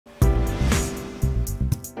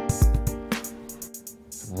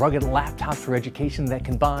rugged laptops for education that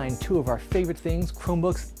combine two of our favorite things,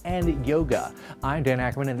 Chromebooks and yoga. I'm Dan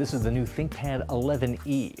Ackerman and this is the new ThinkPad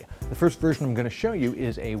 11e. The first version I'm going to show you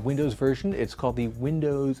is a Windows version. It's called the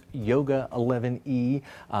Windows Yoga 11e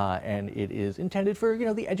and it is intended for,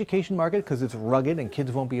 the education market because it's rugged and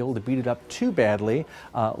kids won't be able to beat it up too badly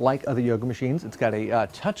like other yoga machines. It's got a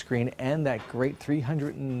touchscreen and that great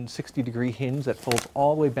 360-degree hinge that folds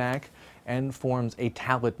all the way back and forms a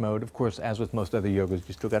tablet mode. Of course, as with most other yogas,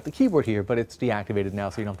 you still got the keyboard here, but it's deactivated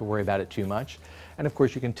now, so you don't have to worry about it too much. And of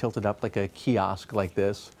course, you can tilt it up like a kiosk like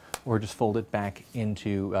this, or just fold it back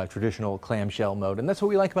into traditional clamshell mode. And that's what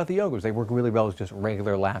we like about the yogas. They work really well as just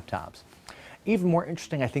regular laptops. Even more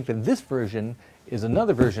interesting, I think, than this version is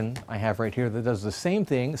another version I have right here that does the same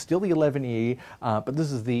thing, still the 11e, but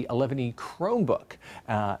this is the 11e Chromebook.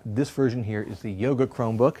 This version here is the Yoga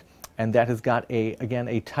Chromebook. And that has got, again,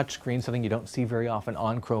 a touch screen, something you don't see very often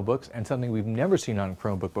on Chromebooks, and something we've never seen on a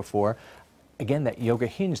Chromebook before. Again, that yoga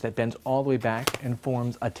hinge that bends all the way back and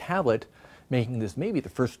forms a tablet, making this maybe the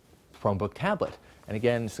first Chromebook tablet. And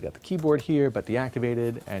again, it's got the keyboard here, but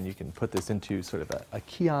deactivated, and you can put this into sort of a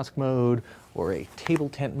kiosk mode, or a table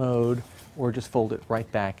tent mode, or just fold it right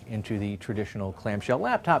back into the traditional clamshell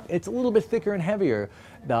laptop. It's a little bit thicker and heavier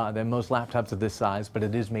than most laptops of this size, but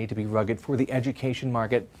it is made to be rugged for the education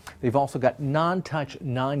market. They've also got non-touch,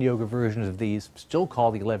 non-yoga versions of these, still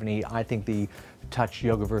called the 11e. I think the touch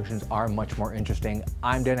yoga versions are much more interesting.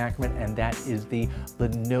 I'm Dan Ackerman, and that is the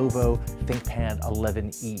Lenovo Thinkpad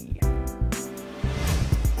 11e.